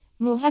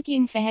Mohawk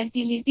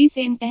Infertility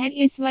Center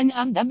is one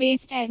of the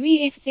best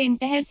IVF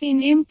centers in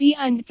MP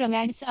and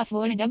provides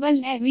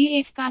affordable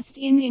IVF cost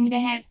in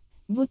Indore.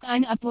 Book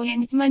an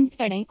appointment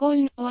today.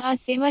 Call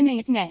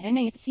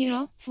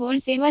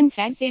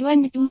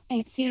 07898047572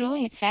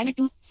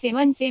 80852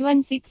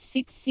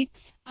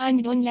 77666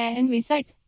 and online visit